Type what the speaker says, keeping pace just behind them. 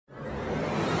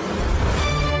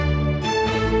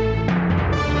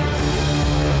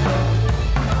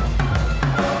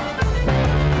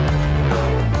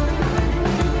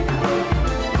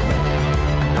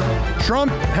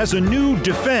Trump has a new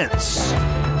defense.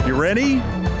 You ready?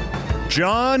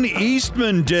 John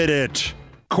Eastman did it.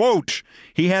 Quote,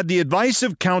 he had the advice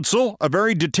of counsel, a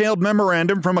very detailed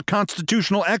memorandum from a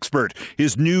constitutional expert.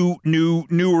 His newest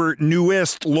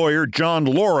lawyer, John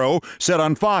Lauro, said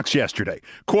on Fox yesterday.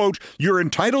 Quote, you're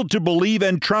entitled to believe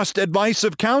and trust advice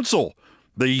of counsel.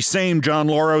 The same John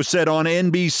Lauro said on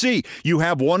NBC, you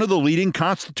have one of the leading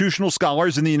constitutional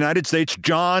scholars in the United States,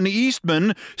 John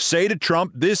Eastman, say to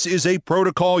Trump, this is a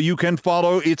protocol you can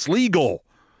follow. It's legal.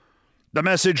 The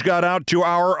message got out to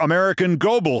our American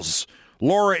Goebbels.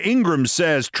 Laura Ingraham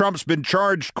says Trump's been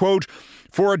charged, quote,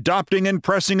 for adopting and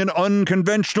pressing an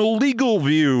unconventional legal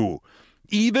view.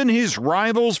 Even his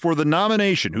rivals for the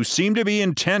nomination, who seem to be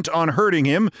intent on hurting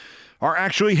him, are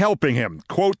actually helping him.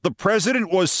 Quote, the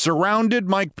president was surrounded,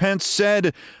 Mike Pence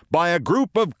said, by a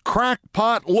group of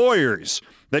crackpot lawyers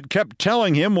that kept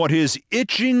telling him what his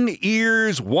itching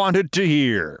ears wanted to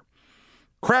hear.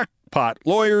 Crackpot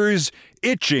lawyers,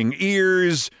 itching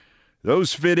ears.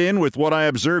 Those fit in with what I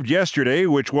observed yesterday,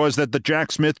 which was that the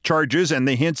Jack Smith charges and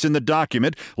the hints in the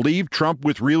document leave Trump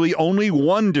with really only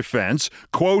one defense,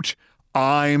 quote,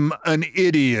 I'm an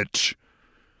idiot.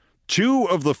 2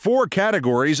 of the 4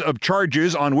 categories of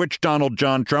charges on which Donald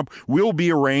John Trump will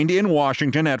be arraigned in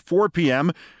Washington at 4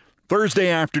 p.m. Thursday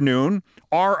afternoon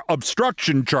are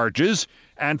obstruction charges,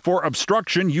 and for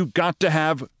obstruction, you've got to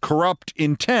have corrupt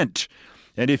intent.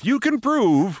 And if you can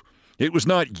prove it was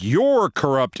not your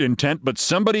corrupt intent, but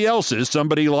somebody else's,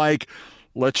 somebody like,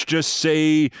 let's just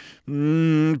say,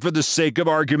 for the sake of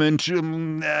argument,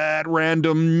 at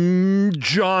random,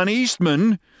 John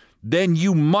Eastman, then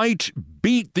you might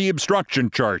beat the obstruction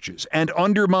charges and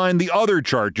undermine the other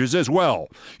charges as well.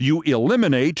 You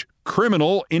eliminate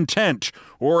criminal intent,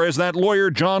 or as that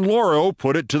lawyer John Lauro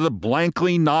put it to the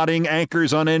blankly nodding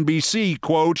anchors on NBC,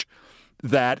 quote,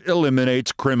 that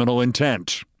eliminates criminal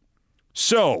intent.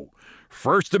 So,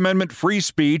 First Amendment free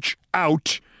speech,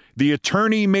 out. The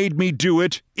attorney made me do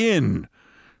it, in.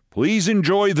 Please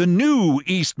enjoy the new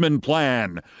Eastman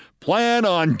plan. Plan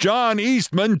on John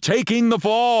Eastman taking the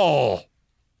fall.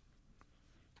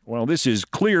 Well, this is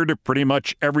clear to pretty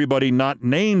much everybody not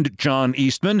named John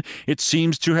Eastman. It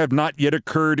seems to have not yet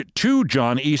occurred to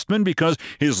John Eastman because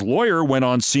his lawyer went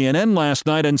on CNN last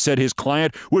night and said his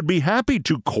client would be happy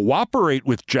to cooperate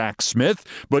with Jack Smith,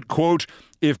 but, quote,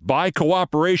 if by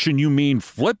cooperation you mean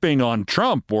flipping on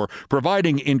Trump or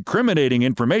providing incriminating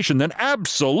information, then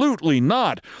absolutely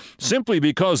not, simply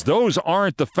because those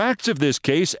aren't the facts of this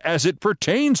case as it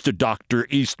pertains to Dr.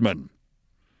 Eastman.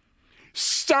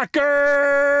 Sucker!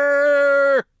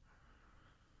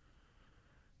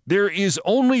 There is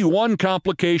only one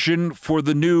complication for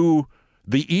the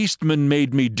Eastman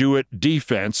made me do it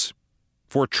defense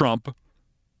for Trump.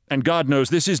 And God knows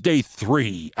this is day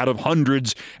 3 out of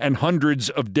hundreds and hundreds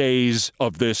of days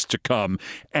of this to come.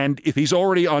 And if he's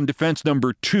already on defense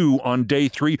number 2 on day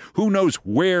 3, who knows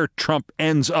where Trump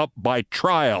ends up by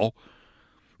trial.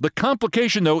 The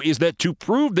complication, though, is that to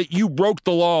prove that you broke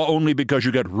the law only because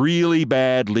you got really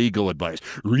bad legal advice,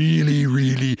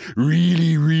 really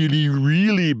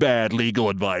bad legal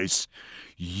advice,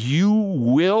 you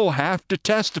will have to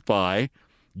testify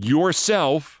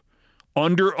yourself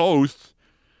under oath.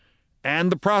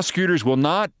 And the prosecutors will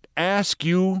not ask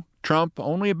you, Trump,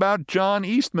 only about John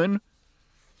Eastman,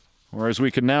 or as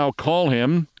we can now call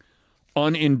him,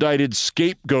 unindicted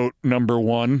scapegoat number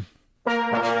 1.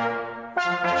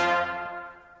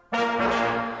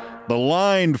 The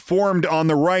line formed on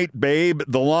the right, babe,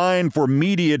 the line for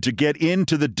media to get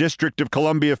into the District of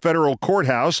Columbia Federal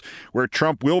Courthouse, where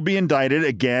Trump will be indicted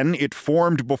again. It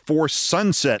formed before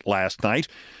sunset last night.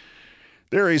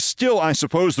 There is still, I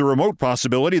suppose, the remote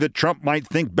possibility that Trump might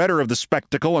think better of the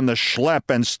spectacle and the schlep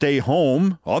and stay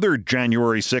home. Other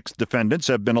January 6th defendants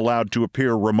have been allowed to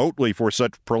appear remotely for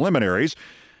such preliminaries,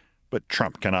 but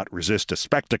Trump cannot resist a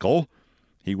spectacle.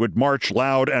 He would march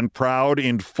loud and proud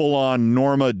in full-on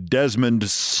Norma Desmond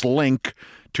slink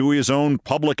to his own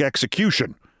public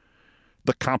execution.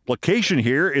 The complication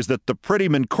here is that the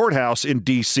Prettyman Courthouse in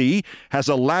D.C. has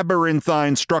a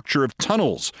labyrinthine structure of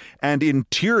tunnels and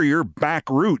interior back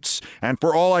routes, and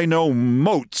for all I know,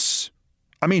 moats.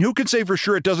 I mean, who can say for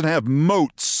sure it doesn't have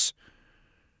moats?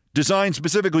 Designed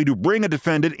specifically to bring a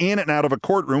defendant in and out of a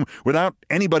courtroom without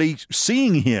anybody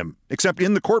seeing him, except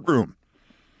in the courtroom.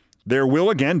 There will,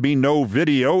 again, be no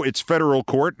video. It's federal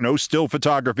court, no still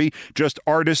photography, just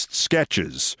artist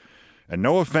sketches. And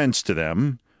no offense to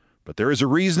them, but there is a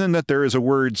reason that there is a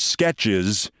word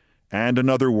sketches and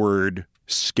another word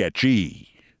sketchy.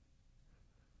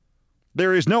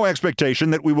 There is no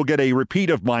expectation that we will get a repeat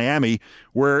of Miami,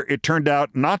 where it turned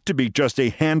out not to be just a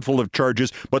handful of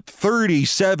charges, but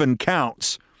 37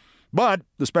 counts. But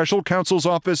the special counsel's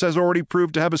office has already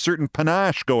proved to have a certain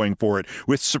panache going for it,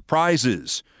 with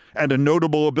surprises and a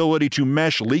notable ability to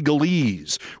mesh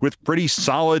legalese with pretty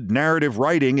solid narrative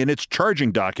writing in its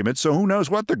charging documents, so who knows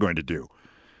what they're going to do.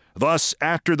 Thus,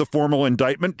 after the formal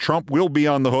indictment, Trump will be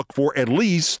on the hook for at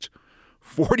least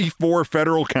 44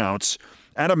 federal counts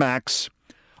and a max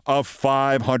of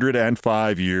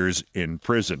 505 years in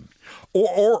prison.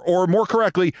 Or more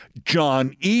correctly,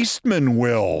 John Eastman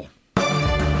will.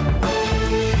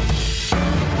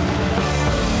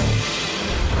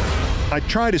 I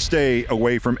try to stay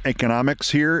away from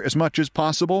economics here as much as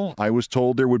possible. I was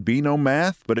told there would be no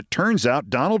math, but it turns out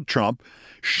Donald Trump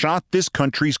shot this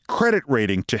country's credit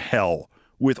rating to hell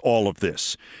with all of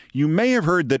this. You may have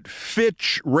heard that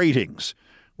Fitch Ratings,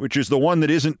 which is the one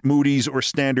that isn't Moody's or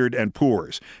Standard &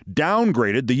 Poor's,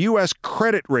 downgraded the U.S.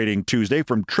 credit rating Tuesday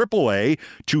from AAA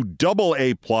to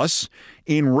AA+,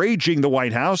 enraging the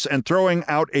White House and throwing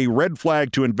out a red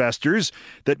flag to investors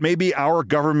that maybe our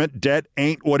government debt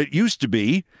ain't what it used to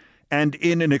be. And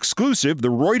in an exclusive, the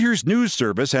Reuters news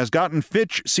service has gotten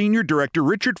Fitch Senior Director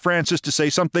Richard Francis to say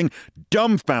something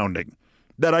dumbfounding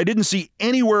that I didn't see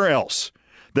anywhere else,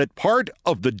 that part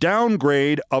of the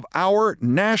downgrade of our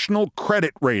national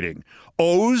credit rating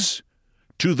owes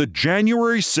to the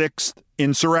January 6th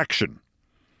insurrection.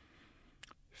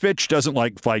 Fitch doesn't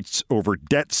like fights over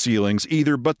debt ceilings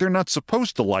either, but they're not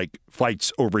supposed to like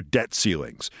fights over debt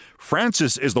ceilings.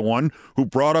 Francis is the one who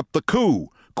brought up the coup.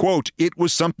 Quote, "It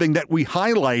was something that we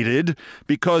highlighted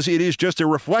because it is just a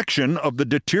reflection of the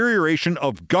deterioration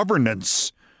of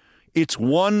governance. It's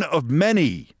one of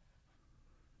many."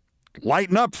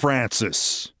 Lighten up,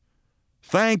 Francis.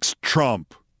 Thanks,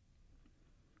 Trump.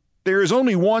 There is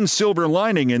only one silver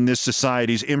lining in this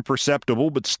society's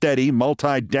imperceptible but steady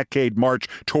multi-decade march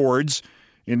towards,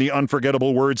 in the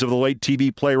unforgettable words of the late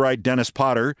TV playwright Dennis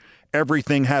Potter,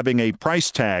 everything having a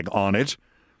price tag on it.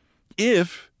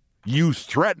 If you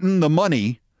threaten the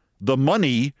money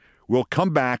will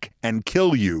come back and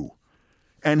kill you.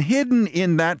 And hidden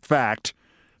in that fact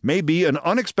may be an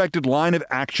unexpected line of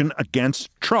action against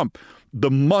Trump.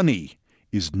 The money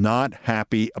is not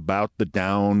happy about the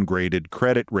downgraded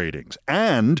credit ratings.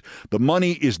 And the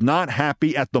money is not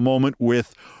happy at the moment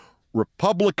with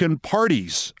Republican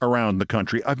parties around the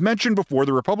country. I've mentioned before,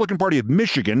 the Republican Party of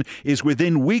Michigan is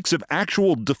within weeks of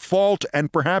actual default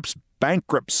and perhaps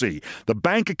bankruptcy. The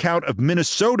bank account of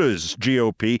Minnesota's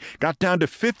GOP got down to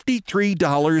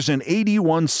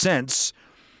 $53.81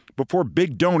 before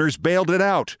big donors bailed it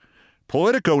out.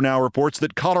 Politico now reports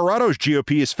that Colorado's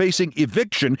GOP is facing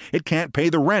eviction. It can't pay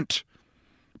the rent.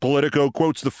 Politico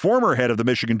quotes the former head of the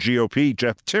Michigan GOP,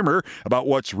 Jeff Timmer, about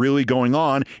what's really going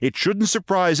on. It shouldn't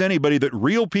surprise anybody that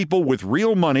real people with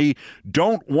real money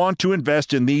don't want to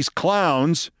invest in these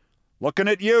clowns. Looking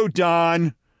at you,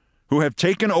 Don, who have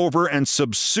taken over and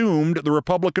subsumed the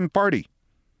Republican Party.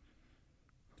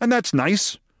 And that's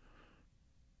nice.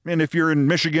 And if you're in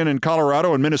Michigan and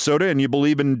Colorado and Minnesota and you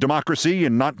believe in democracy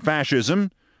and not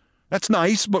fascism, that's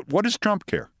nice, but what does Trump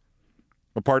care?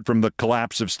 Apart from the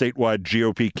collapse of statewide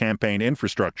GOP campaign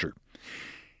infrastructure.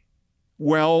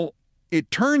 Well, it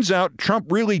turns out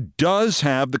Trump really does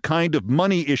have the kind of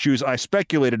money issues I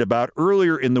speculated about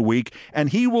earlier in the week, and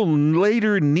he will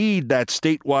later need that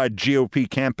statewide GOP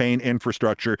campaign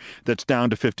infrastructure that's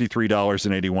down to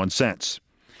 $53.81.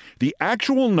 The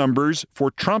actual numbers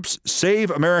for Trump's Save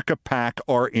America PAC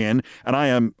are in, and I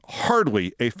am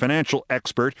hardly a financial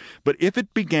expert, but if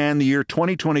it began the year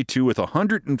 2022 with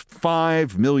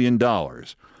 $105 million,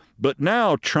 but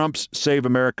now Trump's Save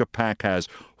America PAC has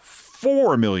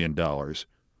 $4 million,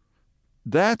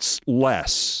 that's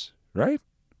less, right?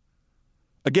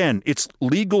 Again, it's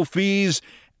legal fees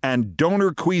and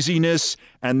donor queasiness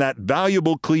and that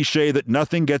valuable cliche that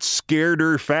nothing gets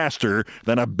scareder faster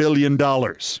than $1 billion.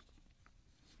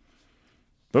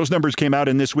 Those numbers came out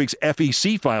in this week's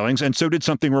FEC filings, and so did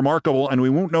something remarkable, and we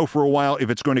won't know for a while if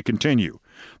it's going to continue.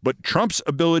 But Trump's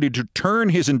ability to turn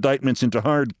his indictments into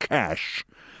hard cash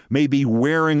may be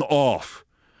wearing off.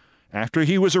 After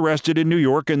he was arrested in New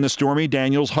York in the Stormy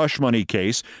Daniels hush money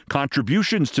case,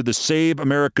 contributions to the Save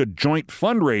America Joint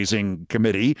Fundraising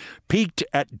Committee peaked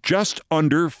at just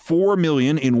under $4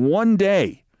 million in one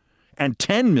day and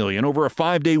 $10 million over a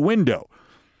 5-day window.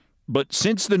 But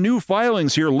since the new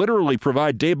filings here literally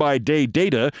provide day-by-day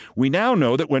data, we now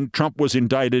know that when Trump was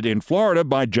indicted in Florida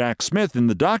by Jack Smith in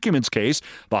the documents case,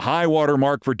 the high water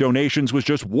mark for donations was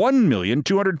just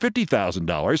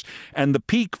 $1,250,000, and the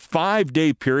peak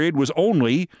 5-day period was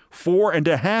only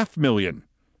 $4.5 million.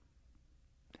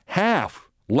 half,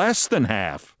 less than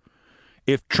half.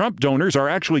 If Trump donors are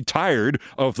actually tired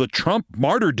of the Trump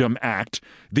Martyrdom Act,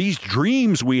 these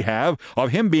dreams we have of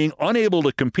him being unable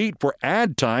to compete for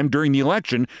ad time during the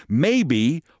election may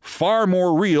be far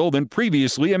more real than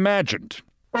previously imagined.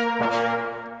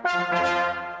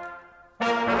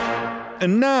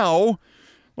 And now,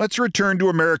 let's return to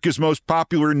America's most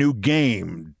popular new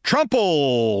game, Trumple,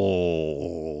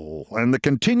 and the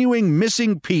continuing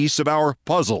missing piece of our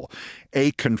puzzle,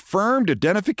 a confirmed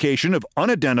identification of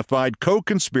unidentified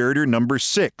co-conspirator number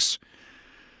 6.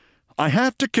 I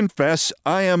have to confess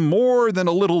I am more than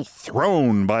a little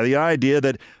thrown by the idea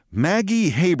that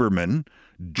Maggie Haberman,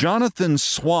 Jonathan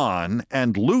Swan,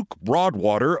 and Luke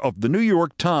Broadwater of the New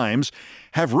York Times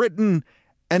have written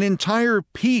an entire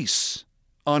piece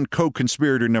on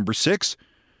co-conspirator number 6.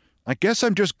 I guess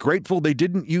I'm just grateful they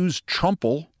didn't use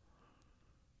Trumple.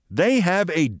 They have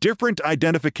a different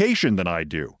identification than I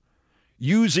do,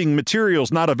 using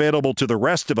materials not available to the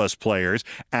rest of us players,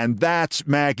 and that's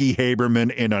Maggie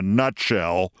Haberman in a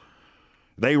nutshell.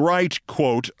 They write,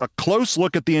 quote, "A close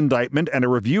look at the indictment and a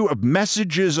review of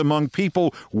messages among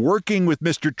people working with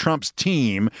Mr. Trump's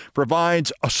team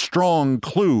provides a strong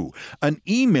clue. An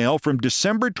email from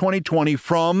December 2020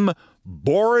 from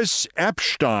Boris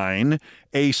Epshteyn,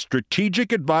 a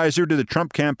strategic advisor to the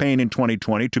Trump campaign in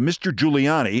 2020, to Mr.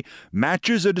 Giuliani,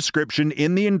 matches a description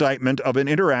in the indictment of an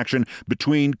interaction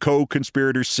between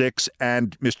co-conspirator 6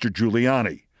 and Mr.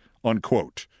 Giuliani,"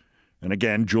 unquote. And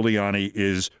again, Giuliani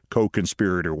is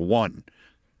co-conspirator 1.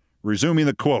 Resuming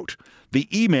the quote, "The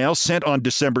email sent on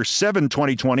December 7,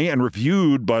 2020 and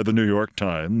reviewed by the New York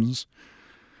Times."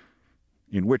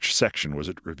 In which section was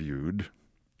it reviewed?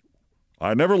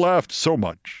 I never laughed so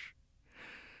much.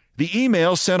 The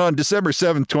email sent on December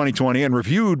 7, 2020 and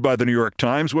reviewed by the New York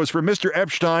Times was from Mr.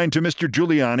 Epshteyn to Mr.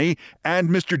 Giuliani and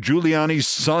Mr. Giuliani's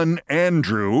son,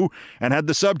 Andrew, and had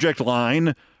the subject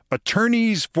line,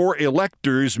 "Attorneys for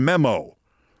Electors Memo."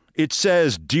 It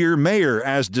says, "Dear Mayor,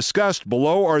 as discussed,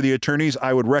 below are the attorneys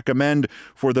I would recommend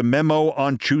for the memo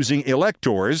on choosing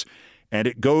electors," and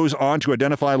it goes on to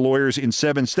identify lawyers in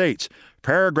 7 states.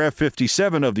 Paragraph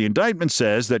 57 of the indictment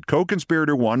says that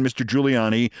co-conspirator 1, Mr.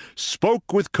 Giuliani,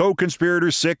 spoke with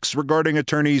co-conspirator 6 regarding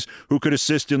attorneys who could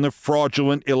assist in the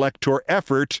fraudulent elector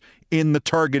effort in the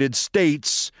targeted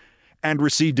states, and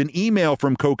received an email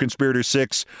from co-conspirator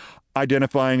 6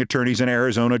 identifying attorneys in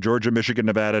Arizona, Georgia, Michigan,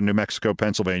 Nevada, New Mexico,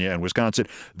 Pennsylvania, and Wisconsin.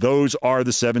 Those are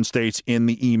the 7 states in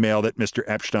the email that Mr.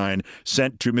 Epshteyn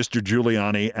sent to Mr.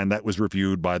 Giuliani, and that was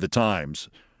reviewed by the Times,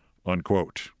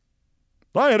 unquote.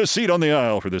 I had a seat on the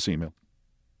aisle for this email.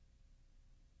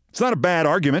 It's not a bad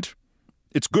argument.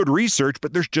 It's good research,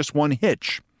 but there's just one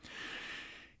hitch.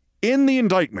 In the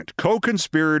indictment,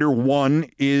 co-conspirator 1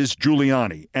 is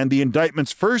Giuliani, and the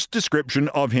indictment's first description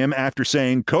of him after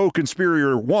saying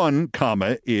co-conspirator 1,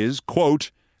 comma, is,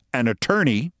 quote, "an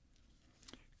attorney."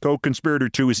 Co-conspirator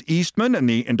 2 is Eastman, and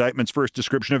the indictment's first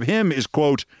description of him is,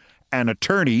 quote, "an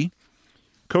attorney."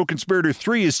 Co-conspirator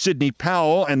 3 is Sidney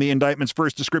Powell, and the indictment's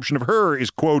first description of her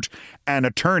is, quote, "an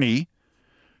attorney."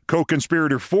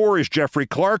 Co-conspirator 4 is Jeffrey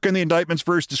Clark, and the indictment's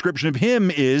first description of him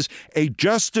is a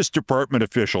Justice Department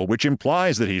official, which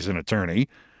implies that he's an attorney.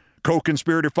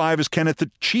 Co-conspirator 5 is Kenneth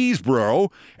Cheeseborough,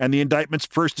 and the indictment's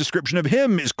first description of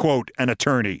him is, quote, "an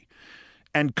attorney."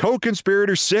 And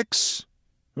co-conspirator 6,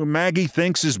 who Maggie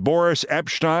thinks is Boris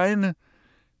Epshteyn,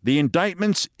 the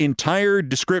indictment's entire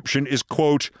description is,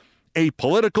 quote, "a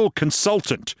political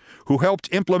consultant who helped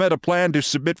implement a plan to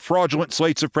submit fraudulent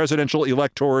slates of presidential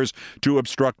electors to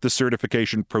obstruct the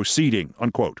certification proceeding,"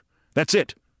 unquote. That's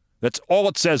it. That's all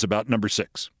it says about number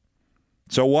 6.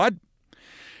 So what?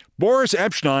 Boris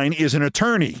Epshteyn is an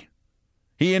attorney.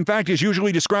 He, in fact, is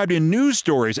usually described in news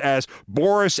stories as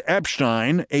Boris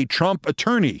Epshteyn, a Trump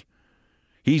attorney.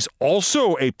 He's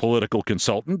also a political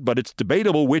consultant, but it's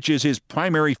debatable which is his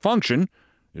primary function,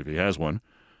 if he has one.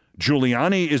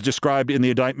 Giuliani is described in the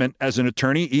indictment as an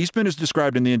attorney. Eastman is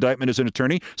described in the indictment as an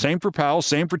attorney. Same for Powell,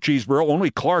 same for Cheeseborough. Only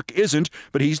Clark isn't,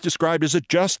 but he's described as a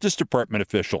Justice Department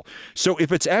official. So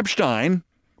if it's Epshteyn,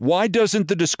 why doesn't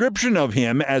the description of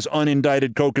him as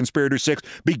unindicted co-conspirator 6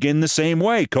 begin the same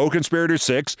way? Co-conspirator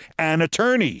 6, an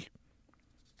attorney.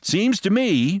 Seems to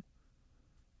me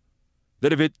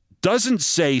that if it doesn't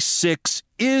say 6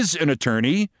 is an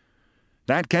attorney,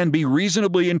 that can be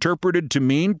reasonably interpreted to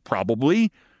mean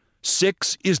probably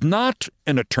 6 is not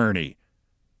an attorney.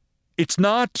 It's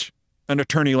not an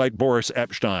attorney like Boris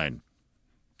Epshteyn.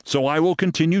 So I will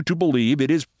continue to believe it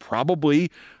is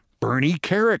probably Bernie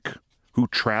Kerik who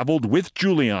traveled with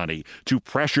Giuliani to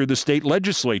pressure the state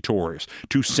legislators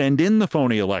to send in the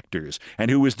phony electors,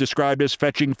 and who was described as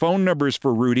fetching phone numbers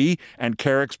for Rudy, and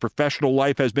Carrick's professional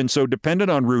life has been so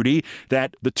dependent on Rudy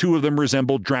that the two of them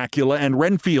resembled Dracula and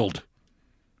Renfield.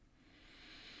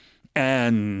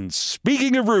 And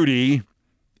speaking of Rudy,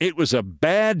 it was a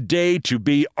bad day to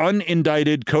be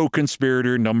unindicted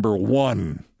co-conspirator number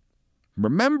one.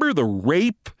 Remember the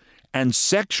rape and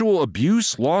sexual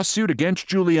abuse lawsuit against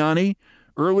Giuliani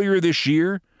earlier this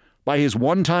year by his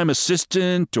one-time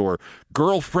assistant or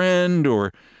girlfriend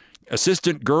or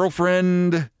assistant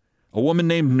girlfriend, a woman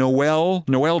named Noelle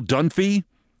Dunphy?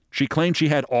 She claimed she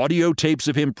had audio tapes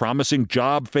of him promising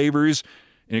job favors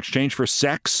in exchange for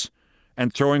sex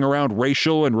and throwing around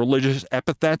racial and religious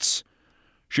epithets.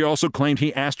 She also claimed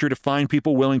he asked her to find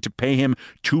people willing to pay him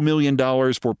 $2 million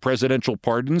for presidential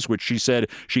pardons, which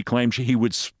she claimed he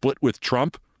would split with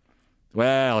Trump.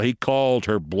 Well, he called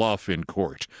her bluff in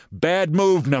court. Bad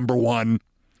move, number one.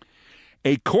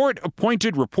 A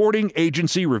court-appointed reporting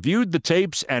agency reviewed the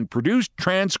tapes and produced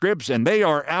transcripts, and they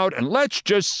are out. And let's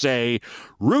just say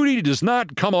Rudy does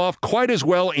not come off quite as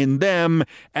well in them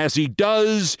as he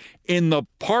does in the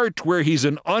part where he's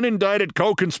an unindicted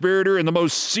co-conspirator in the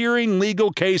most searing legal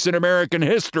case in American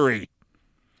history.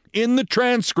 In the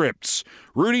transcripts,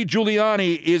 Rudy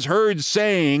Giuliani is heard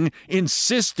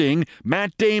insisting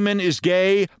Matt Damon is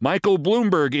gay, Michael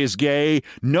Bloomberg is gay.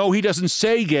 No, he doesn't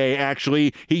say gay,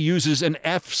 actually. He uses an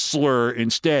F slur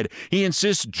instead. He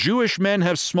insists Jewish men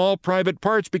have small private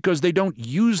parts because they don't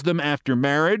use them after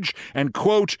marriage. And,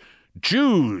 quote,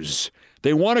 Jews,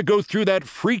 they want to go through that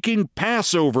freaking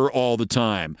Passover all the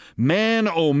time. Man,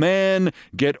 oh man,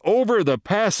 get over the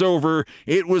Passover.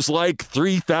 It was like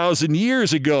 3,000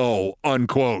 years ago,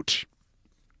 unquote.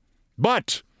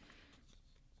 But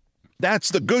that's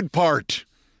the good part.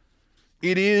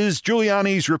 It is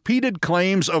Giuliani's repeated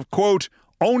claims of, quote,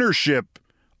 ownership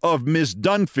of Ms.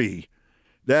 Dunphy.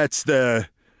 That's the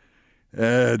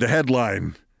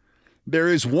headline. There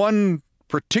is one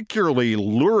particularly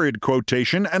lurid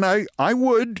quotation, and I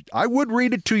would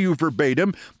read it to you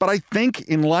verbatim, but I think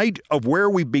in light of where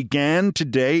we began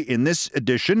today in this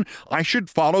edition, I should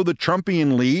follow the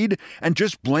Trumpian lead and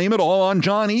just blame it all on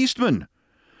John Eastman.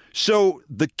 So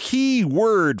the key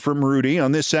word from Rudy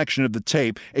on this section of the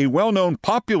tape, a well-known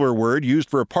popular word used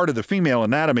for a part of the female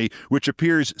anatomy, which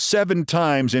appears 7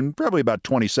 times in probably about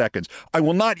 20 seconds. I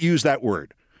will not use that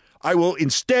word. I will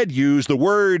instead use the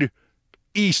word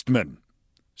Eastman.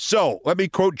 So let me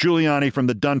quote Giuliani from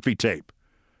the Dunphy tape.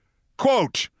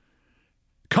 Quote,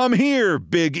 "Come here,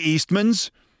 big Eastmans.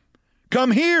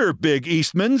 Come here, big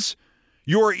Eastmans.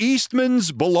 Your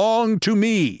Eastmans belong to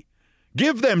me.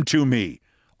 Give them to me.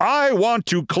 I want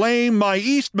to claim my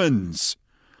Eastmans.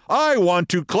 I want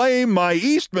to claim my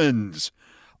Eastmans.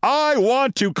 I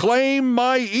want to claim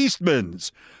my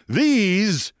Eastmans.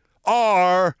 These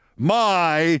are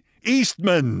my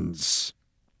Eastmans."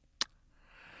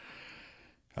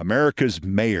 America's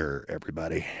mayor,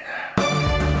 everybody.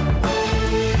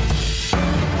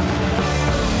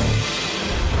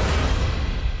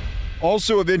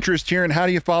 Also of interest here, and how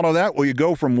do you follow that? Well, you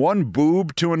go from one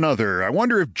boob to another. I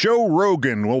wonder if Joe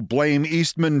Rogan will blame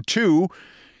Eastman too.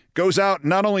 Goes out and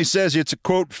not only says it's a,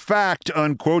 quote, fact,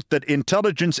 unquote, that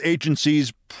intelligence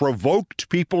agencies provoked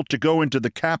people to go into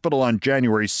the Capitol on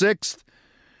January 6th.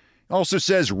 Also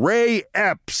says Ray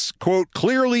Epps, quote,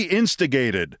 clearly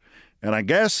instigated. And I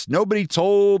guess nobody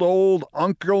told old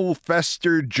Uncle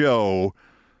Fester Joe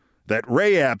that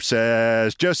Ray Epps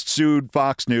has just sued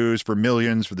Fox News for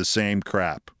millions for the same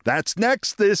crap. That's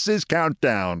next. This is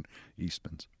Countdown.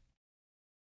 Eastman's.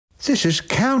 This is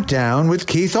Countdown with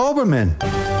Keith Olbermann.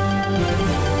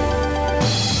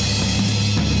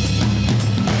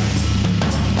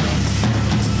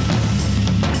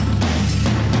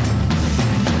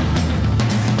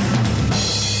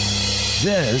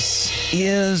 This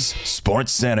is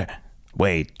Sports Center.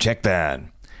 Wait, check that.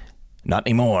 Not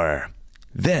anymore.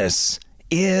 This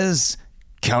is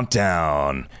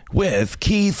Countdown with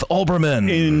Keith Olbermann.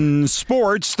 In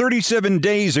sports, 37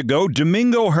 days ago,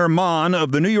 Domingo Germán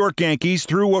of the New York Yankees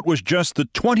threw what was just the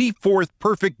 24th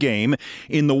perfect game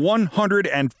in the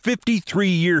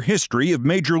 153-year history of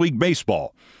Major League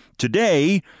Baseball.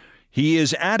 Today, he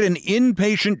is at an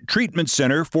inpatient treatment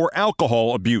center for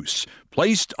alcohol abuse,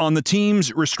 placed on the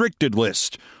team's restricted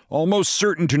list, almost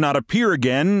certain to not appear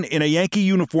again in a Yankee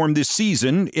uniform this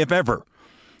season, if ever.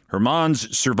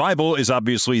 Germán's survival is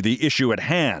obviously the issue at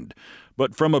hand,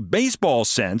 but from a baseball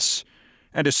sense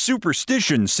and a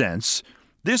superstition sense,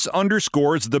 this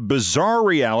underscores the bizarre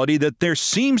reality that there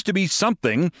seems to be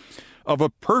something of a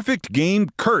perfect game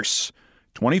curse.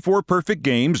 24 perfect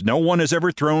games, no one has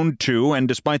ever thrown 2, and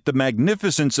despite the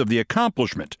magnificence of the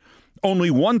accomplishment,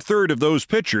 only 1/3 of those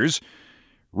pitchers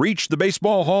reached the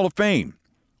Baseball Hall of Fame.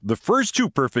 The first 2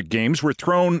 perfect games were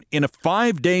thrown in a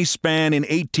 5-day span in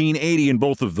 1880, and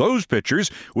both of those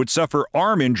pitchers would suffer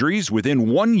arm injuries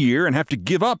within 1 year and have to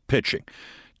give up pitching.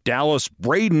 Dallas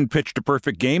Braden pitched a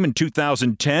perfect game in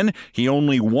 2010. He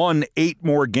only won 8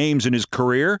 more games in his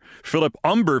career. Philip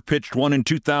Umber pitched one in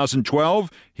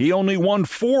 2012. He only won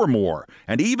 4 more.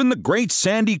 And even the great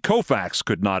Sandy Koufax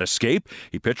could not escape.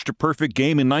 He pitched a perfect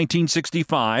game in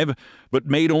 1965, but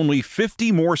made only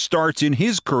 50 more starts in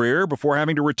his career before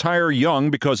having to retire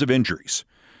young because of injuries.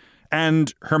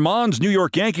 And Herman's New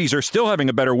York Yankees are still having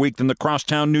a better week than the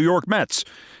crosstown New York Mets.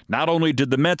 Not only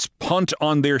did the Mets punt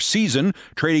on their season,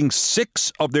 trading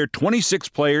 6 of their 26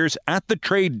 players at the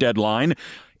trade deadline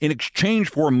in exchange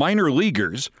for minor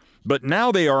leaguers, but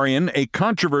now they are in a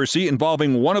controversy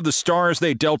involving one of the stars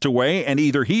they dealt away, and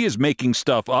either he is making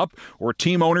stuff up or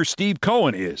team owner Steve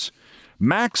Cohen is.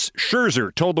 Max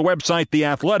Scherzer told the website The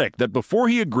Athletic that before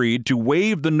he agreed to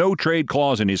waive the no-trade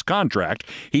clause in his contract,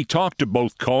 he talked to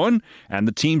both Cohen and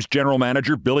the team's general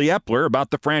manager, Billy Epler, about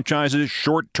the franchise's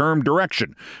short-term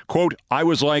direction. Quote, "I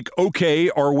was like, okay,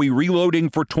 are we reloading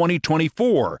for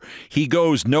 2024? He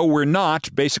goes, no, we're not.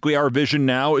 Basically, our vision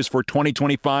now is for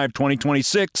 2025,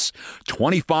 2026,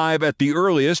 25 at the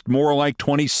earliest, more like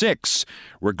 26.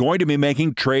 We're going to be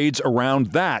making trades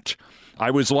around that." I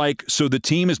was like, so the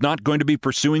team is not going to be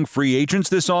pursuing free agents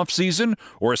this offseason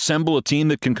or assemble a team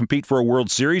that can compete for a World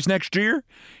Series next year?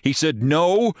 He said,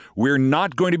 no, we're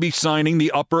not going to be signing the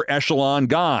upper echelon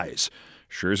guys.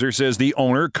 Scherzer says the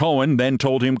owner, Cohen, then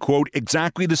told him, quote,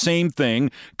 exactly the same thing,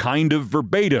 kind of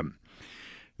verbatim.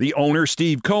 The owner,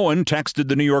 Steve Cohen, texted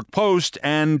the New York Post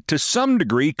and, to some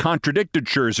degree, contradicted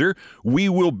Scherzer. We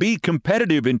will be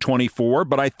competitive in 24,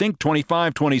 but I think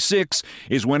 25, 26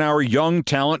 is when our young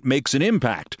talent makes an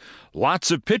impact.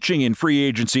 Lots of pitching in free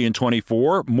agency in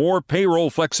 24, more payroll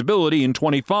flexibility in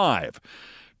 25.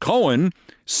 Cohen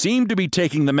seemed to be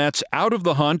taking the Mets out of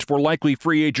the hunt for likely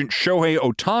free agent Shohei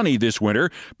Ohtani this winter,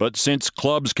 but since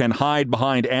clubs can hide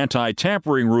behind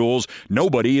anti-tampering rules,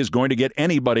 nobody is going to get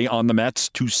anybody on the Mets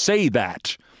to say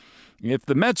that. If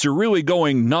the Mets are really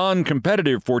going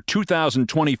non-competitive for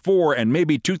 2024 and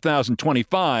maybe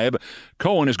 2025,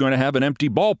 Cohen is going to have an empty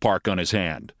ballpark on his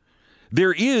hand.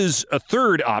 There is a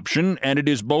third option, and it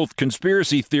is both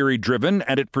conspiracy theory-driven,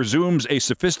 and it presumes a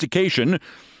sophistication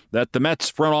that the Mets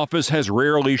front office has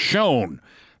rarely shown.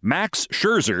 Max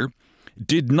Scherzer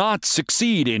did not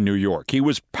succeed in New York. He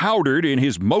was powdered in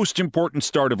his most important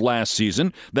start of last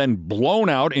season, then blown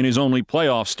out in his only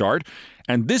playoff start,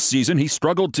 and this season he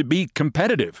struggled to be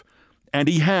competitive. And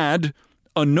he had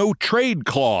a no-trade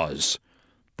clause.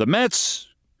 The Mets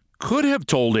could have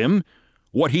told him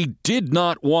what he did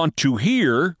not want to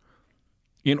hear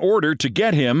in order to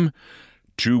get him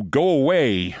to go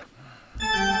away.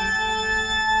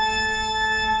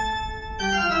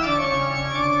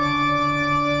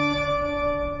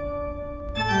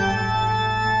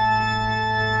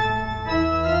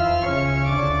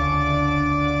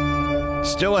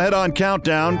 Still ahead on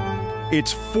Countdown.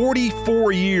 It's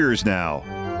 44 years now.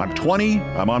 I'm 20.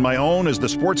 I'm on my own as the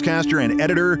sportscaster and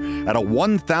editor at a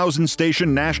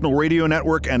 1,000-station national radio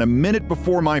network, and a minute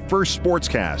before my first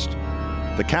sportscast,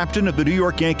 the captain of the New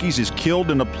York Yankees is killed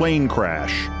in a plane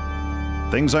crash.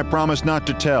 Things I promised not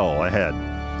to tell ahead.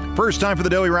 First, time for the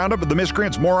daily roundup of the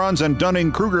miscreants, morons, and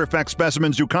Dunning-Kruger effect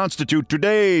specimens who constitute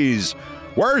today's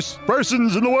worst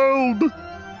persons in the world.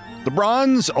 The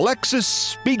bronze,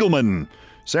 Alexis Spiegelman,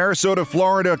 Sarasota,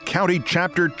 Florida County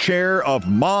Chapter Chair of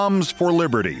Moms for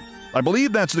Liberty. I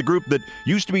believe that's the group that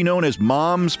used to be known as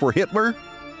Moms for Hitler.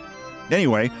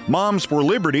 Anyway, Moms for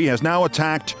Liberty has now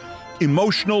attacked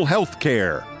emotional health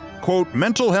care. Quote,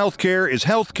 mental health care is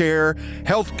health care.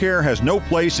 Health care has no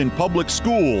place in public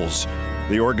schools,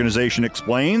 the organization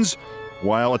explains,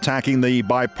 while attacking the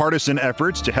bipartisan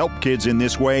efforts to help kids in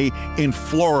this way in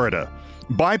Florida.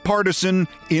 Bipartisan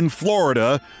in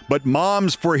Florida, but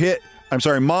Moms for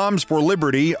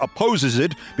Liberty opposes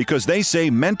it because they say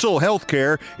mental health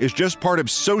care is just part of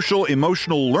social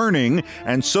emotional learning,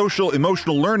 and social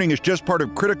emotional learning is just part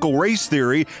of critical race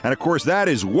theory, and of course that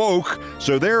is woke,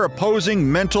 so they're opposing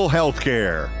mental health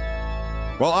care.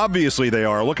 Well, obviously they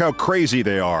are. Look how crazy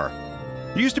they are.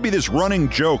 There used to be this running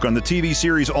joke on the TV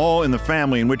series All in the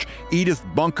Family in which Edith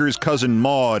Bunker's cousin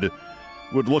Maude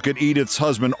would look at Edith's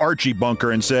husband Archie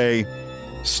Bunker and say,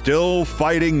 "Still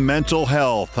fighting mental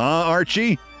health, huh,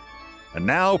 Archie?" And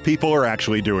now people are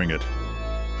actually doing it.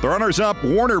 The runners-up,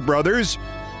 Warner Brothers.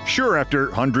 Sure,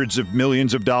 after hundreds of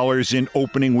millions of dollars in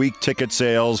opening week ticket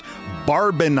sales,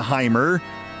 Barbenheimer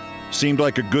seemed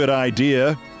like a good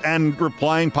idea, and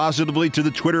replying positively to the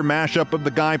Twitter mashup of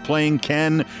the guy playing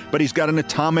Ken, but he's got an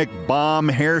atomic bomb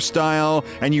hairstyle,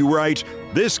 and you write,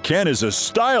 "This Ken is a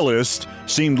stylist,"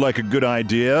 seemed like a good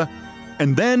idea.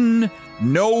 And then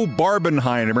no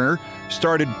Barbenheimer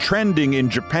started trending in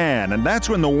Japan, and that's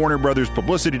when the Warner Brothers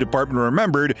publicity department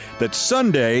remembered that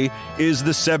Sunday is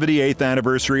the 78th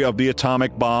anniversary of the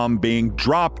atomic bomb being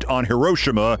dropped on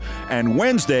Hiroshima, and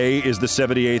Wednesday is the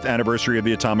 78th anniversary of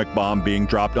the atomic bomb being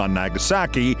dropped on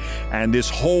Nagasaki, and this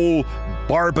whole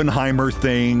Barbenheimer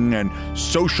thing and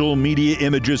social media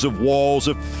images of walls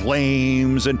of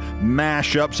flames and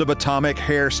mashups of atomic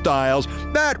hairstyles,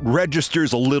 that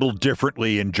registers a little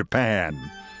differently in Japan.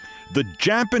 The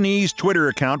Japanese Twitter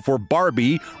account for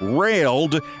Barbie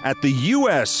railed at the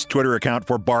U.S. Twitter account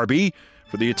for Barbie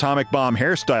for the atomic bomb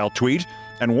hairstyle tweet,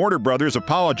 and Warner Brothers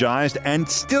apologized, and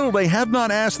still they have not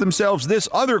asked themselves this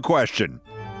other question.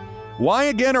 Why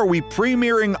again are we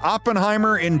premiering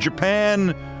Oppenheimer in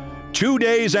Japan 2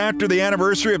 days after the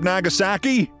anniversary of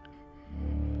Nagasaki?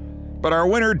 But our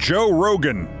winner, Joe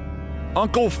Rogan,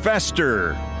 Uncle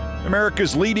Fester,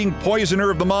 America's leading poisoner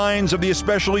of the minds of the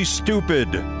especially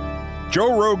stupid,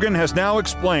 Joe Rogan has now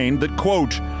explained that,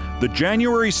 quote, "The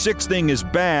January 6th thing is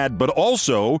bad, but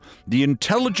also the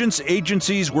intelligence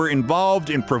agencies were involved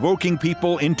in provoking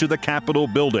people into the Capitol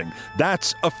building.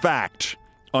 That's a fact,"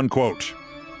 unquote.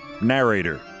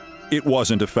 Narrator, it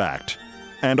wasn't a fact.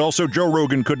 And also, Joe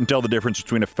Rogan couldn't tell the difference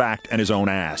between a fact and his own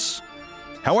ass.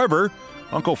 However,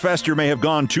 Uncle Fester may have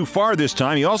gone too far this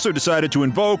time. He also decided to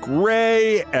invoke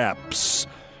Ray Epps.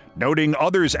 Noting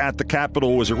others at the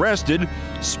Capitol was arrested,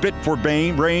 Spit for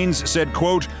Brains said,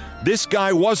 quote, "This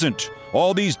guy wasn't.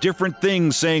 All these different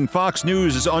things saying Fox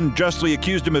News has unjustly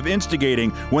accused him of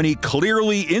instigating when he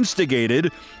clearly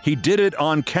instigated. He did it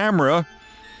on camera.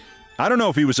 I don't know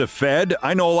if he was a Fed.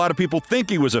 I know a lot of people think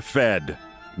he was a Fed."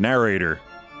 Narrator,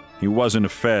 he wasn't a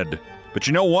Fed. But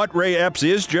you know what Ray Epps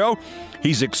is, Joe?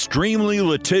 He's extremely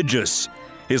litigious.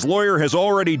 His lawyer has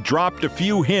already dropped a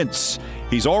few hints.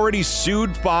 He's already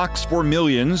sued Fox for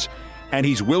millions, and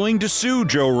he's willing to sue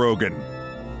Joe Rogan.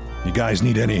 You guys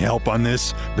need any help on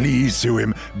this? Please sue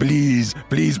him. Please,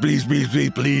 please, please, please, please,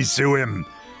 please sue him.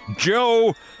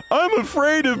 Joe, I'm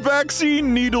afraid of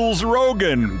vaccine needles,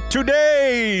 Rogan.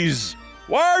 Today's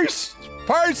worst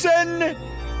person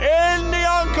in the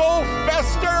Uncle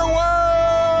Fester world.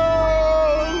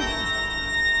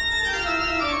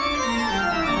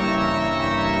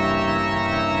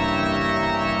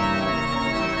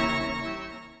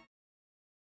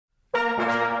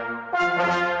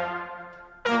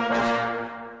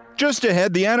 Just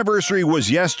ahead, the anniversary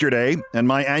was yesterday, and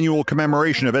my annual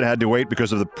commemoration of it had to wait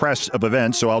because of the press of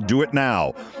events, so I'll do it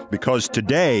now. Because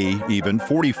today, even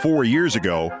 44 years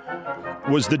ago,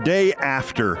 was the day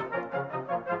after,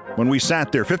 when we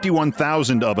sat there,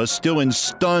 51,000 of us, still in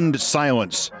stunned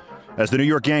silence, as the New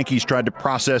York Yankees tried to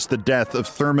process the death of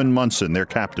Thurman Munson, their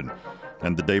captain.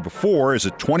 And the day before, as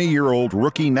a 20-year-old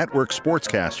rookie network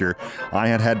sportscaster, I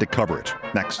had to cover it.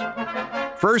 Next.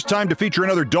 First time to feature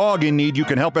another dog in need. You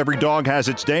can help. Every dog has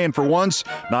its day, and for once,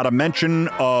 not a mention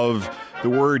of the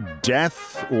word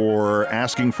death or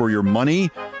asking for your money.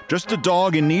 Just a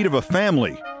dog in need of a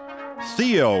family.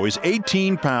 Theo is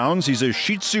 18 pounds. He's a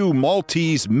Shih Tzu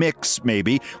Maltese mix,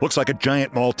 maybe. Looks like a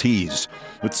giant Maltese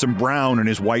with some brown in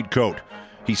his white coat.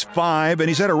 He's 5, and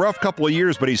he's had a rough couple of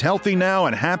years, but he's healthy now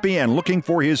and happy and looking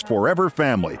for his forever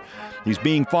family. He's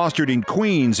being fostered in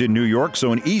Queens in New York,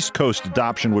 so an East Coast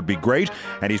adoption would be great,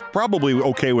 and he's probably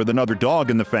okay with another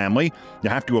dog in the family. You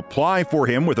have to apply for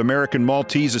him with American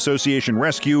Maltese Association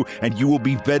Rescue, and you will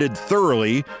be vetted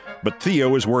thoroughly, but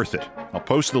Theo is worth it. I'll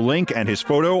post the link and his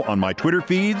photo on my Twitter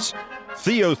feeds.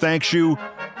 Theo thanks you,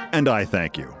 and I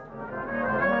thank you.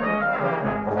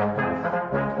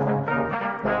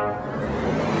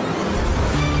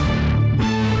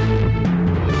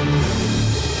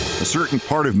 A certain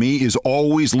part of me is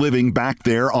always living back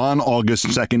there on August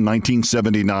 2nd,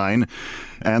 1979,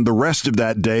 and the rest of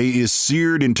that day is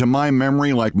seared into my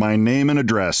memory like my name and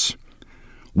address.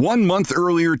 1 month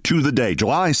earlier to the day,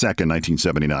 July 2nd,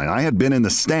 1979, I had been in the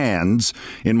stands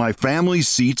in my family's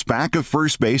seats back of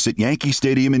first base at Yankee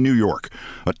Stadium in New York.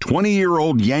 A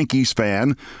 20-year-old Yankees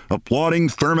fan applauding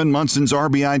Thurman Munson's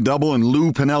RBI double and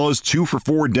Lou Piniella's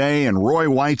 2-for-4 day and Roy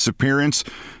White's appearance,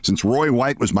 since Roy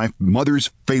White was my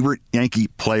mother's favorite Yankee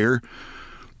player.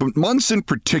 But Munson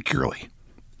particularly.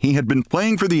 He had been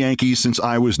playing for the Yankees since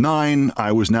I was 9.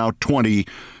 I was now 20,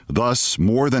 thus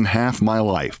more than half my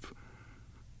life.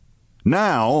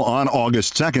 Now, on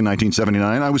August 2nd,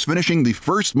 1979, I was finishing the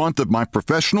first month of my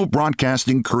professional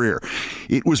broadcasting career.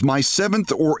 It was my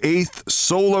 7th or 8th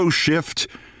solo shift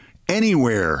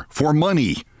anywhere for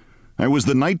money. I was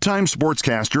the nighttime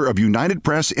sportscaster of United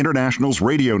Press International's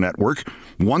radio network,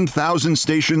 1,000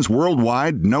 stations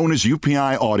worldwide, known as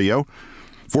UPI Audio.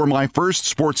 For my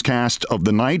first sportscast of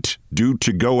the night, due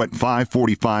to go at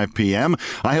 5:45 p.m.,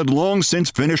 I had long since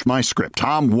finished my script.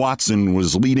 Tom Watson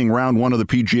was leading round one of the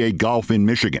PGA Golf in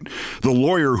Michigan. The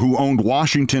lawyer who owned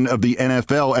Washington of the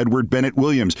NFL, Edward Bennett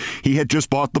Williams, he had just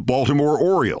bought the Baltimore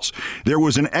Orioles. There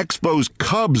was an Expos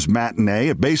Cubs matinee,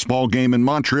 a baseball game in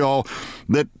Montreal,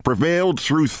 that prevailed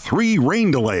through 3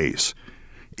 rain delays.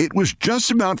 It was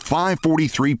just about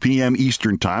 5:43 p.m.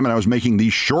 Eastern Time, and I was making the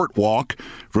short walk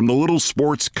from the little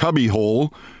sports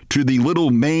cubbyhole to the little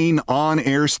main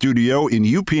on-air studio in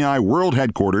UPI World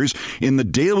Headquarters in the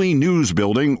Daily News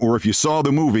Building, or if you saw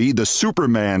the movie, the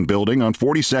Superman Building on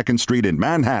 42nd Street in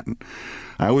Manhattan.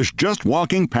 I was just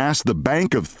walking past the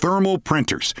bank of thermal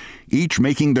printers, each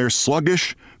making their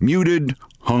sluggish, muted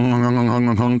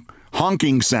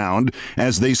honking sound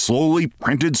as they slowly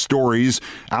printed stories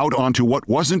out onto what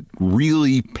wasn't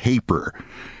really paper.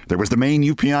 There was the main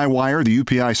UPI wire, the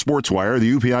UPI Sports Wire, the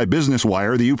UPI Business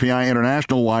Wire, the UPI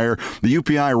International Wire, the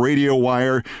UPI Radio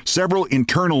Wire, several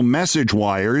internal message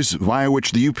wires via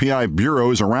which the UPI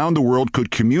bureaus around the world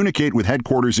could communicate with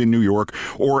headquarters in New York,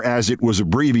 or as it was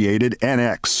abbreviated,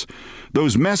 NX.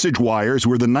 Those message wires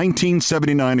were the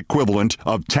 1979 equivalent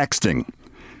of texting.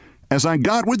 As I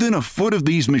got within a foot of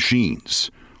these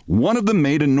machines, one of them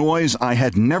made a noise I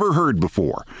had never heard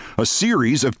before, a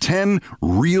series of 10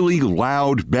 really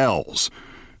loud bells.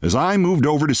 As I moved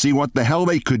over to see what the hell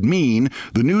they could mean,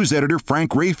 the news editor,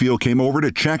 Frank Rayfield, came over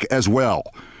to check as well.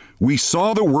 We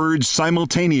saw the words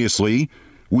simultaneously.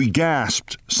 We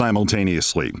gasped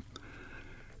simultaneously.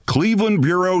 Cleveland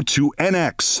Bureau to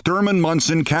NX, Thurman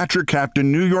Munson, catcher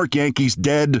captain, New York Yankees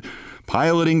dead,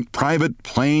 piloting private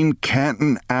plane,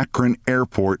 Canton, Akron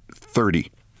Airport,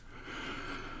 30.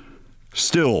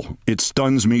 Still, it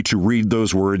stuns me to read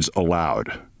those words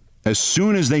aloud. As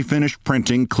soon as they finished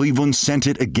printing, Cleveland sent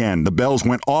it again. The bells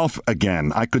went off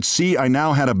again. I could see I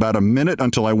now had about a minute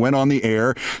until I went on the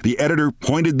air. The editor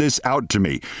pointed this out to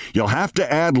me. You'll have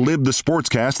to ad-lib the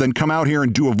sportscast, then come out here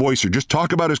and do a voicer. Just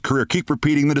talk about his career. Keep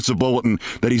repeating that it's a bulletin,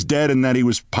 that he's dead, and that he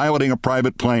was piloting a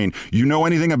private plane. You know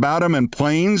anything about him and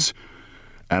planes?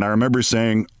 And I remember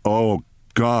saying, oh,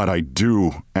 God, I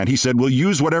do. And he said, well,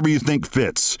 use whatever you think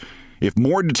fits. If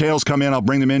more details come in, I'll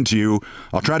bring them in to you.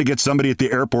 I'll try to get somebody at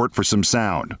the airport for some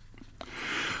sound.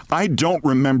 I don't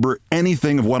remember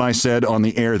anything of what I said on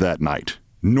the air that night,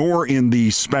 nor in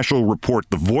the special report,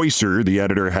 the voicer the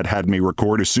editor had me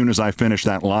record as soon as I finished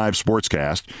that live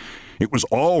sportscast. It was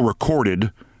all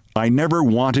recorded. I never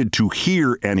wanted to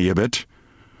hear any of it.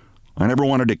 I never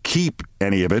wanted to keep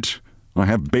any of it. I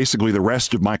have basically the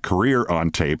rest of my career on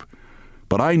tape,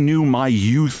 but I knew my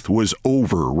youth was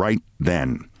over right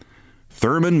then.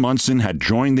 Thurman Munson had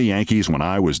joined the Yankees when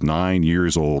I was 9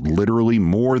 years old, literally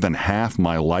more than half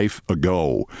my life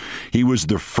ago. He was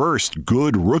the first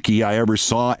good rookie I ever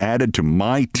saw added to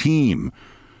my team.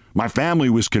 My family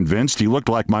was convinced he looked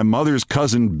like my mother's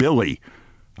cousin Billy.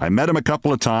 I met him a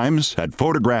couple of times, had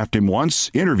photographed him once,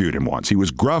 interviewed him once. He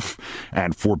was gruff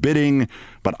and forbidding,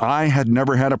 but I had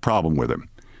never had a problem with him.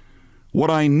 What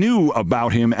I knew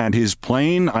about him and his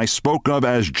plane, I spoke of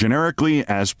as generically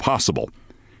as possible.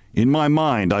 In my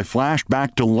mind, I flashed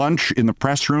back to lunch in the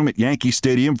press room at Yankee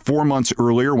Stadium 4 months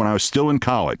earlier when I was still in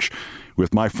college,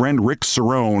 with my friend Rick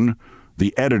Cerrone,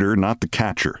 the editor, not the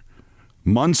catcher.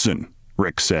 Munson,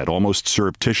 Rick said, almost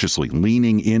surreptitiously,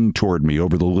 leaning in toward me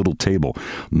over the little table.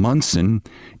 Munson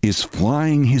is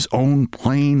flying his own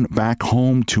plane back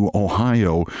home to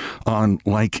Ohio on,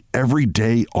 like, every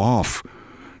day off.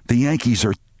 The Yankees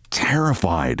are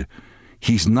terrified.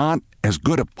 He's not as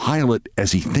good a pilot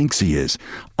as he thinks he is.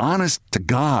 Honest to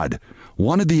God,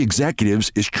 one of the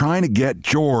executives is trying to get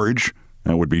George,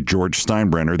 that would be George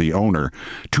Steinbrenner, the owner,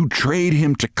 to trade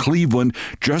him to Cleveland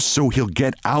just so he'll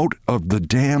get out of the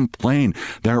damn plane.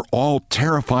 They're all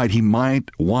terrified he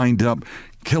might wind up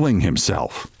killing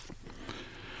himself.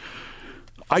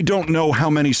 I don't know how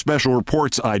many special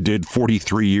reports I did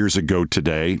 43 years ago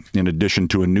today, in addition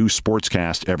to a new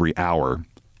sportscast every hour.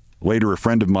 Later, a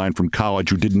friend of mine from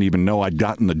college who didn't even know I'd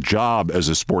gotten the job as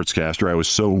a sportscaster, I was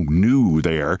so new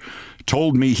there,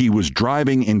 told me he was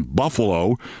driving in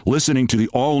Buffalo, listening to the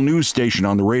all-news station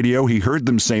on the radio. He heard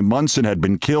them say Munson had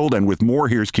been killed, and with more,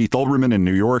 here's Keith Olbermann in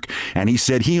New York, and he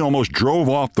said he almost drove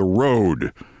off the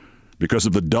road because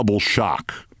of the double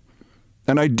shock.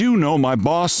 And I do know my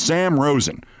boss, Sam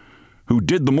Rosen, who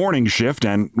did the morning shift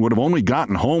and would have only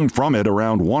gotten home from it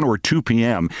around 1 or 2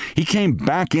 p.m., he came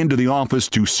back into the office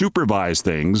to supervise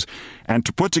things and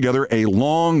to put together a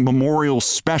long memorial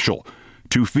special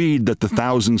to feed that the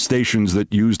 1,000 stations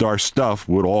that used our stuff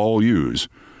would all use.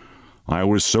 I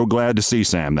was so glad to see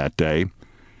Sam that day,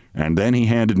 and then he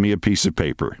handed me a piece of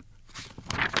paper.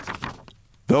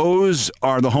 Those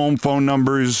are the home phone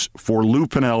numbers for Lou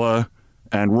Piniella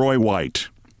and Roy White.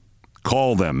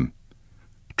 Call them.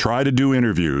 Try to do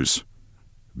interviews.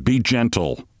 Be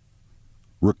gentle.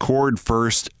 Record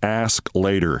first, ask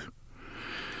later.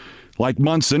 Like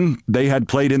Munson, they had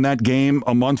played in that game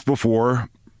a month before.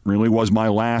 Really was my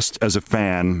last as a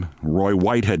fan. Roy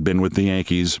White had been with the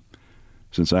Yankees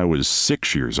since I was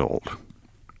 6 years old.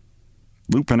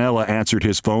 Lou Piniella answered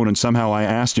his phone, and somehow I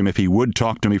asked him if he would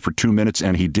talk to me for 2 minutes,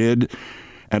 and he did.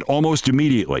 And almost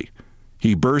immediately,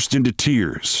 he burst into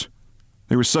tears.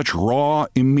 There was such raw,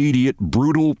 immediate,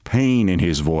 brutal pain in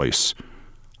his voice.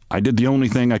 I did the only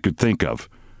thing I could think of.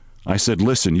 I said,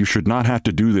 listen, you should not have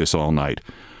to do this all night.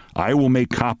 I will make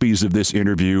copies of this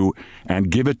interview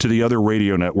and give it to the other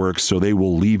radio networks so they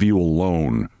will leave you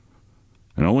alone.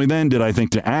 And only then did I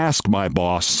think to ask my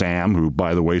boss, Sam, who,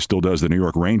 by the way, still does the New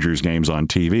York Rangers games on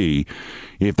TV,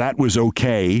 if that was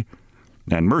okay.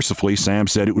 And mercifully, Sam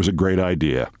said it was a great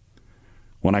idea.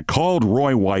 When I called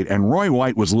Roy White, and Roy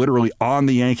White was literally on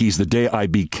the Yankees the day I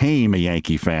became a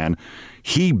Yankee fan,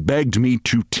 he begged me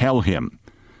to tell him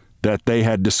that they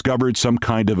had discovered some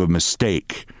kind of a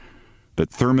mistake,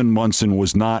 that Thurman Munson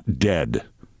was not dead.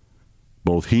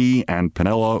 Both he and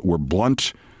Piniella were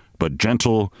blunt, but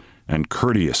gentle and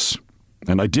courteous.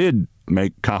 And I did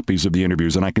make copies of the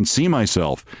interviews, and I can see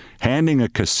myself handing a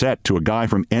cassette to a guy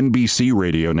from NBC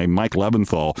Radio named Mike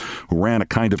Leventhal, who ran a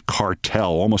kind of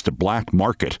cartel, almost a black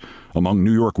market, among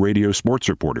New York radio sports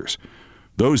reporters.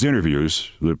 Those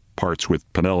interviews, the parts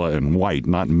with Piniella and White,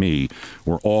 not me,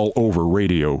 were all over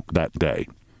radio that day.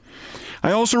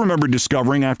 I also remember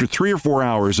discovering after 3 or 4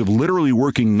 hours of literally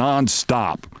working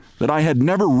nonstop that I had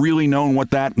never really known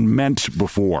what that meant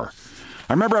before.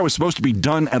 I remember I was supposed to be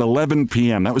done at 11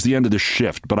 p.m. That was the end of the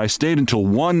shift, but I stayed until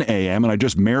 1 a.m. and I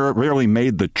just barely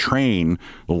made the train,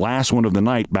 the last one of the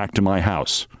night, back to my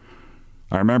house.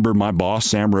 I remember my boss,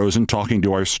 Sam Rosen, talking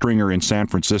to our stringer in San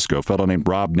Francisco, a fellow named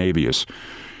Rob Navius,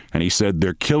 and he said,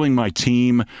 they're killing my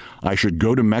team. I should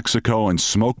go to Mexico and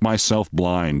smoke myself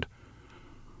blind.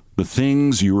 The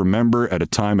things you remember at a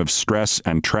time of stress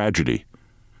and tragedy.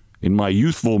 In my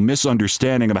youthful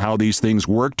misunderstanding of how these things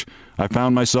worked, I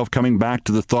found myself coming back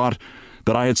to the thought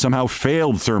that I had somehow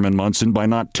failed Thurman Munson by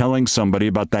not telling somebody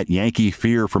about that Yankee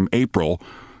fear from April,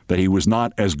 that he was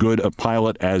not as good a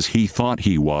pilot as he thought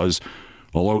he was.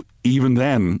 Although even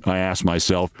then, I asked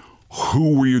myself,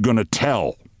 who were you going to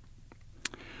tell?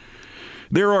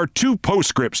 There are 2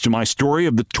 postscripts to my story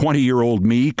of the 20-year-old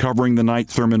me covering the night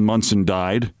Thurman Munson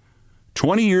died.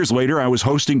 20 years later, I was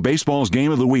hosting baseball's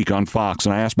Game of the Week on Fox,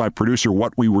 and I asked my producer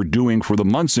what we were doing for the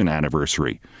Munson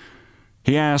anniversary.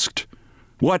 He asked,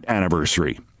 what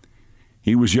anniversary?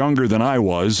 He was younger than I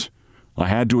was. I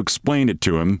had to explain it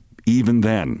to him, even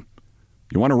then.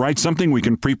 You want to write something we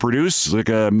can pre-produce, like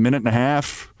a minute and a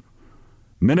half?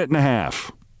 Minute and a half.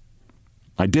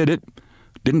 I did it.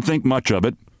 Didn't think much of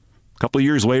it. A couple of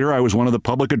years later, I was one of the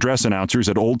public address announcers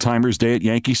at Old Timers Day at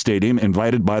Yankee Stadium,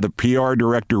 invited by the PR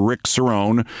director Rick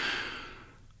Cerrone,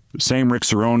 the same Rick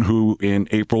Cerrone who in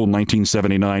April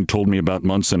 1979 told me about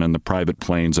Munson and the private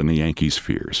planes and the Yankees'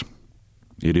 fears.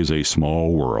 It is a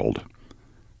small world.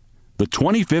 The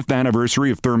 25th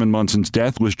anniversary of Thurman Munson's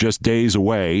death was just days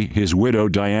away. His widow,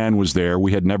 Diane, was there.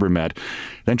 We had never met.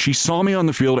 Then she saw me on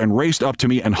the field and raced up to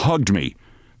me and hugged me.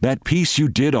 That piece you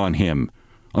did on him,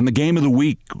 on the Game of the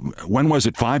Week, when was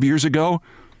it, 5 years ago?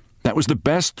 That was the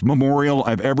best memorial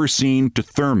I've ever seen to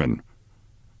Thurman.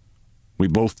 We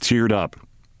both teared up.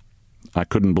 I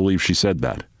couldn't believe she said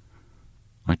that.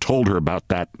 I told her about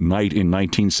that night in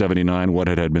 1979, what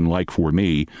it had been like for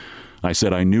me. I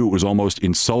said I knew it was almost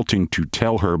insulting to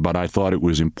tell her, but I thought it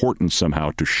was important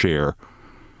somehow to share.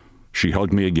 She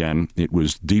hugged me again. It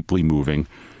was deeply moving,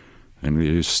 and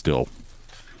it is still.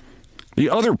 The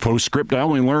other postscript I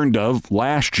only learned of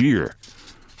last year.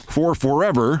 For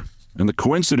forever, and the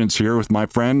coincidence here with my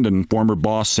friend and former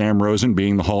boss Sam Rosen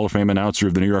being the Hall of Fame announcer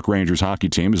of the New York Rangers hockey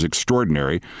team is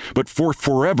extraordinary. But for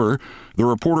forever, the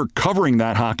reporter covering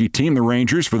that hockey team, the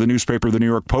Rangers, for the newspaper The New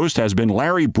York Post, has been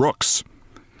Larry Brooks.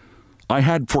 I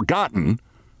had forgotten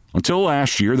until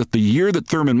last year that the year that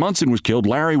Thurman Munson was killed,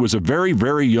 Larry was a very,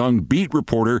 very young beat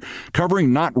reporter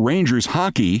covering not Rangers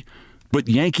hockey, but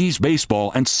Yankees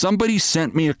baseball, and somebody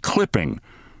sent me a clipping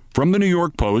from the New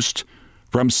York Post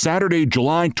from Saturday,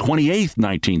 July 28th,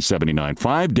 1979,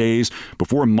 5 days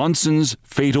before Munson's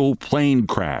fatal plane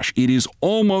crash. It is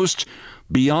almost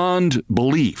beyond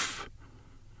belief.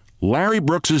 Larry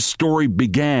Brooks's story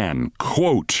began,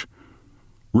 quote,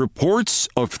 "Reports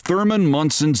of Thurman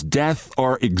Munson's death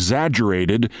are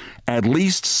exaggerated, at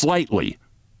least slightly,"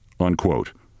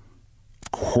 unquote.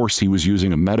 Of course, he was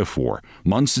using a metaphor.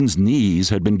 Munson's knees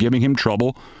had been giving him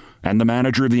trouble, and the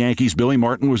manager of the Yankees, Billy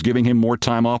Martin, was giving him more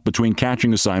time off between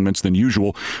catching assignments than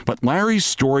usual. But Larry's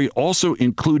story also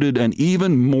included an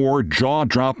even more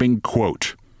jaw-dropping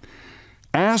quote.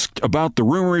 Asked about the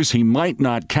rumors he might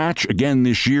not catch again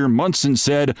this year, Munson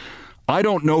said, "I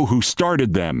don't know who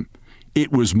started them.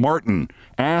 It was Martin."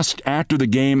 Asked after the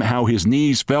game how his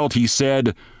knees felt, he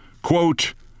said,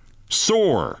 quote,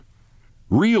 "Sore.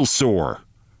 Real sore.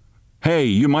 Hey,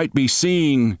 you might be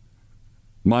seeing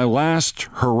my last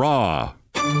hurrah."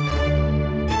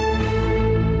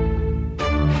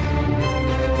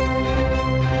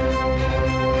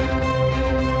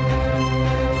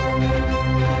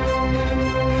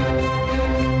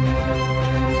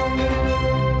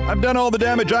 I've done all the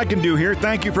damage I can do here.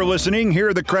 Thank you for listening. Here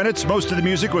are the credits. Most of the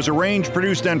music was arranged,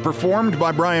 produced, and performed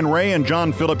by Brian Ray and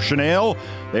John Philip Chanel.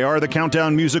 They are the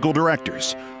Countdown musical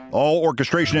directors. All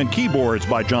orchestration and keyboards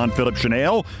by John Philip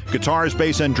Chanel. Guitars,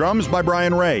 bass, and drums by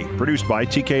Brian Ray. Produced by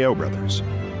TKO Brothers.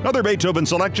 Other Beethoven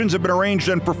selections have been arranged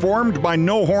and performed by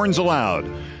No Horns Allowed.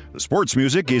 The sports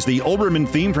music is the Olbermann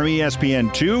theme from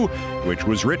ESPN2, which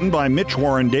was written by Mitch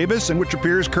Warren Davis and which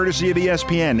appears courtesy of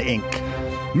ESPN Inc.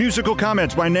 Musical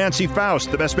comments by Nancy Faust,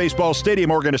 the best baseball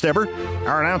stadium organist ever.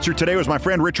 Our announcer today was my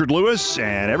friend Richard Lewis,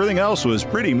 and everything else was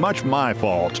pretty much my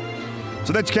fault.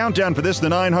 So that's Countdown for this, the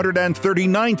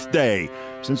 939th day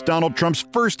since Donald Trump's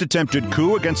first attempted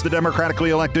coup against the democratically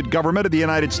elected government of the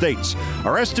United States.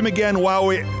 Arrest him again while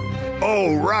we...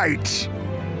 Oh, right.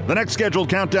 The next scheduled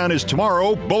countdown is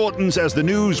tomorrow. Bulletins as the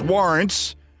news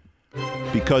warrants.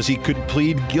 Because he could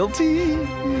plead guilty.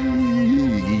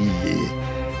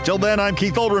 Till then, I'm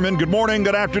Keith Olbermann. Good morning,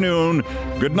 good afternoon,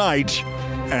 good night,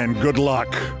 and good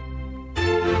luck.